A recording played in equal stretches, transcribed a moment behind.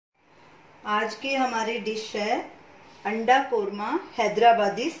आज की हमारी डिश है अंडा कोरमा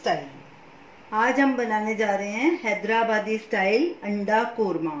हैदराबादी स्टाइल। आज हम बनाने जा रहे हैं हैदराबादी स्टाइल अंडा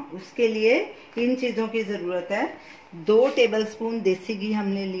कोरमा। उसके लिए इन चीज़ों की ज़रूरत है। 2 टेबलस्पून देसी घी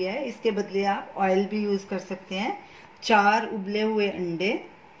हमने लिया है, इसके बदले आप ऑयल भी यूज़ कर सकते हैं। 4 उबले हुए अंडे,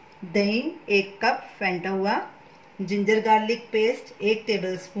 दही 1 कप फेंटा हुआ, ginger garlic paste 1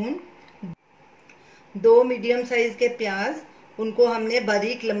 tablespoon, 2 medium size के प्याज, उनको हमने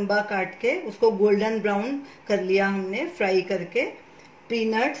बारीक लंबा काट के उसको गोल्डन ब्राउन कर लिया हमने फ्राई करके।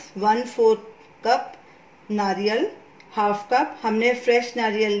 पीनट्स 1/4 कप, नारियल 1/2 कप, हमने फ्रेश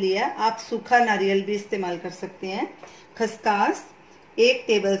नारियल लिया, आप सूखा नारियल भी इस्तेमाल कर सकते हैं। खसखस 1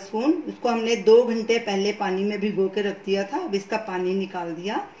 टेबलस्पून, उसको हमने 2 घंटे पहले पानी में भिगो के रख दिया था, अब इसका पानी निकाल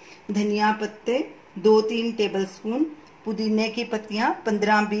दिया। धनिया पत्ते 2-3 टेबलस्पून, पुदीने की पत्तियां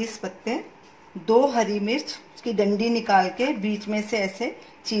 15-20 पत्ते, 2 हरी मिर्च, उसकी डंडी निकाल के बीच में से ऐसे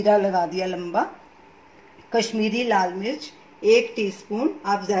चीरा लगा दिया लंबा। कश्मीरी लाल मिर्च 1 टीस्पून,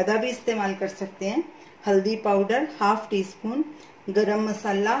 आप ज्यादा भी इस्तेमाल कर सकते हैं। हल्दी पाउडर 1/2 टीस्पून, गरम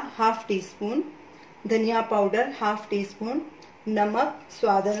मसाला 1/2 टीस्पून, धनिया पाउडर 1/2 टीस्पून, नमक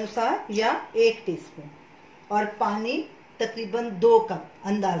स्वाद अनुसार या 1 टीस्पून, और पानी तकरीबन 2 कप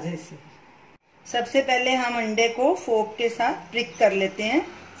अंदाजे से। सबसे पहले हम अंडे को फोर्क के साथ प्रिक कर लेते हैं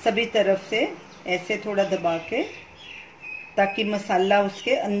सभी तरफ से, ऐसे थोड़ा दबा के, ताकि मसाला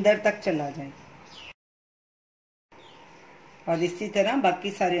उसके अंदर तक चला जाए। और इसी तरह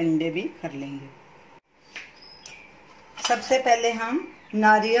बाकी सारे अंडे भी कर लेंगे। सबसे पहले हम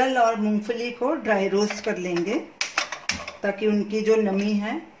नारियल और मूंगफली को ड्राई रोस्ट कर लेंगे, ताकि उनकी जो नमी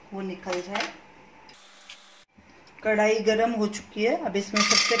है वो निकल जाए। कढ़ाई गरम हो चुकी है, अब इसमें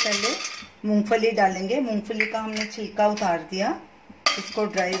सबसे पहले मूंगफली डालेंगे। मूंगफली का हमने छिलका उतार दिया, इसको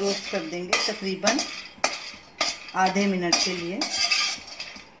ड्राई रोस्ट कर देंगे तकरीबन आधे मिनट के लिए।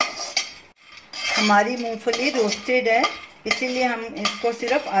 हमारी मूंगफली रोस्टेड है, इसीलिए हम इसको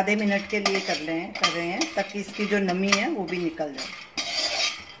सिर्फ आधे मिनट के लिए कर रहे हैं ताकि इसकी जो नमी है वो भी निकल जाए।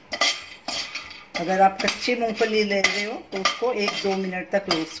 अगर आप कच्ची मूंगफली ले रहे हो तो उसको 1-2 मिनट तक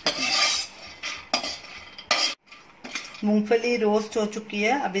रोस्ट करना है। मूंगफली रोस्ट हो चुकी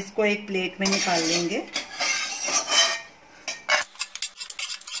है, अब इसको एक प्लेट में निकाल लेंगे।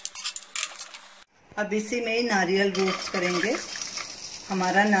 अब इसी में ही नारियल रोस्ट करेंगे।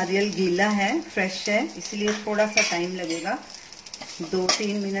 हमारा नारियल गीला है, फ्रेश है, इसलिए थोड़ा सा टाइम लगेगा,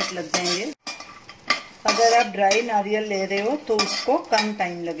 2-3 मिनट लग जाएंगे। अगर आप ड्राई नारियल ले रहे हो तो उसको कम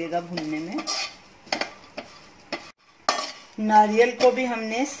टाइम लगेगा भूनने में। नारियल को भी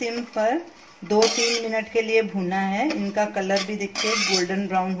हमने सिम पर 2-3 मिनट के लिए भुना है। इनका कलर भी देखिए गोल्डन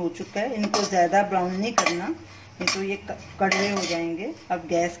ब्राउन हो चुका है। इनको ज़्यादा ब्राउन नहीं करना, नहीं तो ये कड़वे हो जाएंगे। अब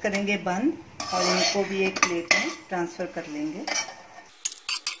गैस करेंगे बंद और इनको भी एक प्लेट में ट्रांसफ़र कर लेंगे।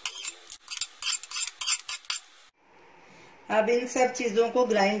 अब इन सब चीज़ों को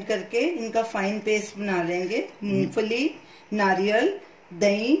ग्राइंड करके इनका फाइन पेस्ट बना लेंगे। मूंगफली, नारियल,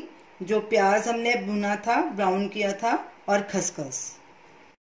 दही, जो प्याज हमने भुना था, ब्राउन किया था, और खसखस।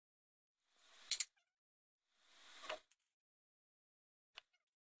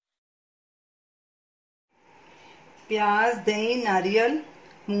 प्याज, दही, नारियल,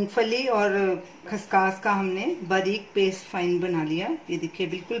 मूंगफली और खसखस का हमने बारीक पेस्ट फाइन बना लिया। ये देखिए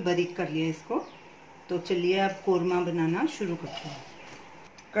बिल्कुल बारीक कर लिया इसको। तो चलिए अब कोरमा बनाना शुरू करते हैं।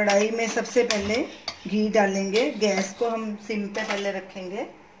 कढ़ाई में सबसे पहले घी डालेंगे। गैस को हम सिम पे पहले रखेंगे।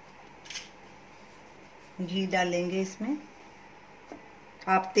 घी डालेंगे इसमें,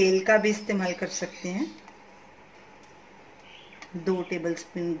 आप तेल का भी इस्तेमाल कर सकते हैं। 2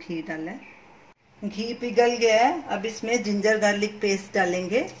 टेबलस्पून घी डालें। घी पिघल गया है, अब इसमें जिंजर गार्लिक पेस्ट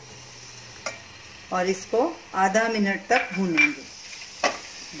डालेंगे और इसको आधा मिनट तक भूनेंगे।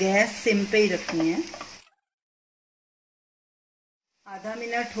 गैस सिम पे ही रखनी है। आधा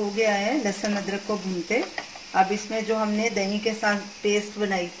मिनट हो गया है लहसुन अदरक को भूनते। अब इसमें जो हमने दही के साथ पेस्ट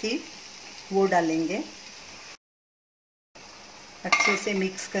बनाई थी वो डालेंगे, अच्छे से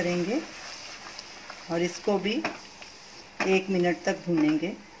मिक्स करेंगे और इसको भी 1 मिनट तक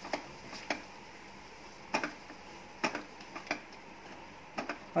भूनेंगे।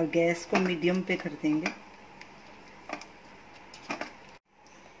 और गैस को मीडियम पे कर देंगे।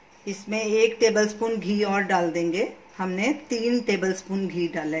 इसमें 1 टेबलस्पून घी और डाल देंगे। हमने 3 टेबलस्पून घी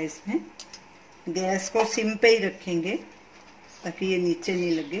डाला है इसमें। गैस को सिम पे ही रखेंगे ताकि ये नीचे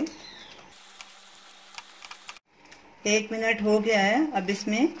नहीं लगे। 1 मिनट हो गया है, अब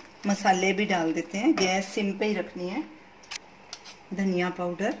इसमें मसाले भी डाल देते हैं। गैस सिम पे ही रखनी है। धनिया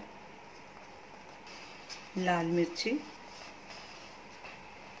पाउडर, लाल मिर्ची,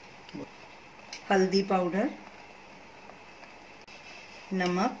 हल्दी पाउडर,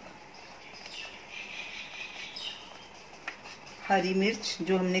 नमक, हरी मिर्च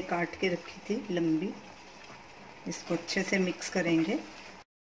जो हमने काट के रखी थी लंबी, इसको अच्छे से मिक्स करेंगे।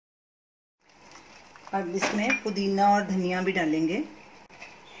 अब इसमें पुदीना और धनिया भी डालेंगे।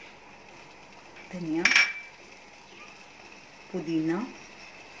 धनिया, पुदीना,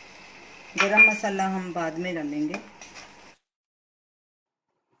 गरम मसाला हम बाद में डालेंगे।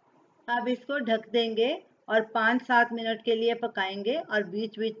 अब इसको ढक देंगे और 5-7 मिनट के लिए पकाएंगे और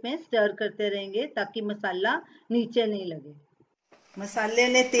बीच बीच में स्टर करते रहेंगे ताकि मसाला नीचे नहीं लगे। मसाले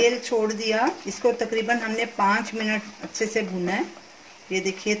ने तेल छोड़ दिया, इसको तकरीबन हमने 5 मिनट अच्छे से भुना है। ये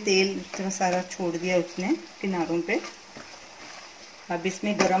देखिए तेल सारा छोड़ दिया उसने किनारों पे। अब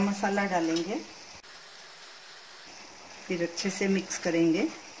इसमें गरम मसाला डालेंगे, फिर अच्छे से मिक्स करेंगे।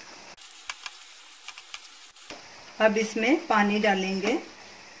 अब इसमें पानी डालेंगे।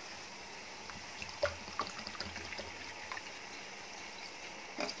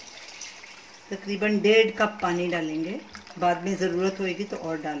 तकरीबन 1.5 कप पानी डालेंगे, बाद में ज़रूरत होगी तो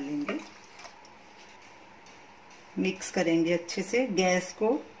और डाल लेंगे। मिक्स करेंगे अच्छे से, गैस को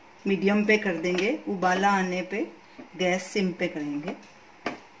मीडियम पे कर देंगे। उबाला आने पे गैस सिम पे करेंगे।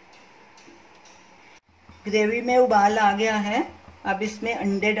 ग्रेवी में उबाल आ गया है, अब इसमें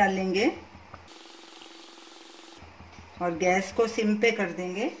अंडे डालेंगे और गैस को सिम पे कर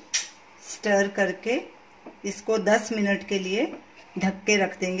देंगे। स्टर करके इसको 10 मिनट के लिए ढक के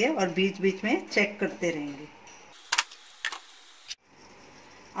रख देंगे और बीच बीच में चेक करते रहेंगे।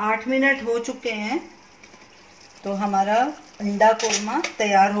 8 मिनट हो चुके हैं तो हमारा अंडा कोरमा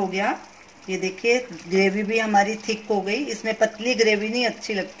तैयार हो गया। ये देखिए ग्रेवी भी हमारी थिक हो गई। इसमें पतली ग्रेवी नहीं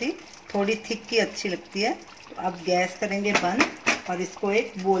अच्छी लगती, थोड़ी थिक की अच्छी लगती है। तो अब गैस करेंगे बंद और इसको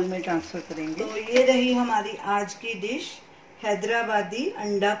एक बोल में ट्रांसफर करेंगे। तो ये रही हमारी आज की डिश, हैदराबादी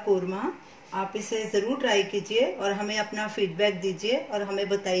अंडा कोरमा। आप इसे ज़रूर ट्राई कीजिए और हमें अपना फीडबैक दीजिए और हमें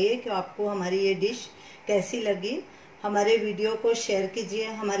बताइए कि आपको हमारी ये डिश कैसी लगी। हमारे वीडियो को शेयर कीजिए,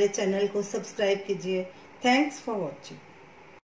 हमारे चैनल को सब्सक्राइब कीजिए। Thanks for watching.